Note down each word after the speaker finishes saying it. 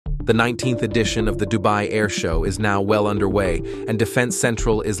The 19th edition of the Dubai Airshow is now well underway, and Defense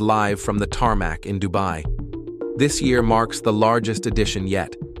Central is live from the tarmac in Dubai. This year marks the largest edition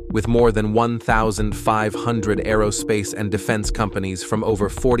yet, with more than 1,500 aerospace and defense companies from over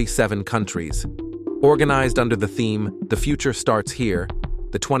 47 countries. Organized under the theme, "The Future Starts Here,"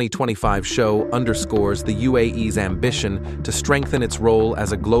 the 2025 show underscores the UAE's ambition to strengthen its role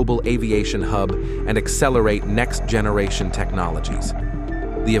as a global aviation hub and accelerate next-generation technologies.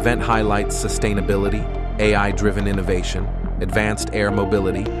 The event highlights sustainability, AI-driven innovation, advanced air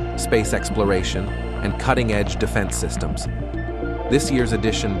mobility, space exploration, and cutting-edge defense systems. This year's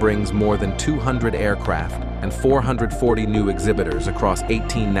edition brings more than 200 aircraft and 440 new exhibitors across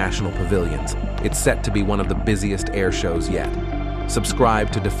 18 national pavilions. It's set to be one of the busiest air shows yet.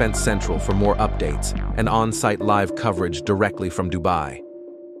 Subscribe to Defense Central for more updates and on-site live coverage directly from Dubai.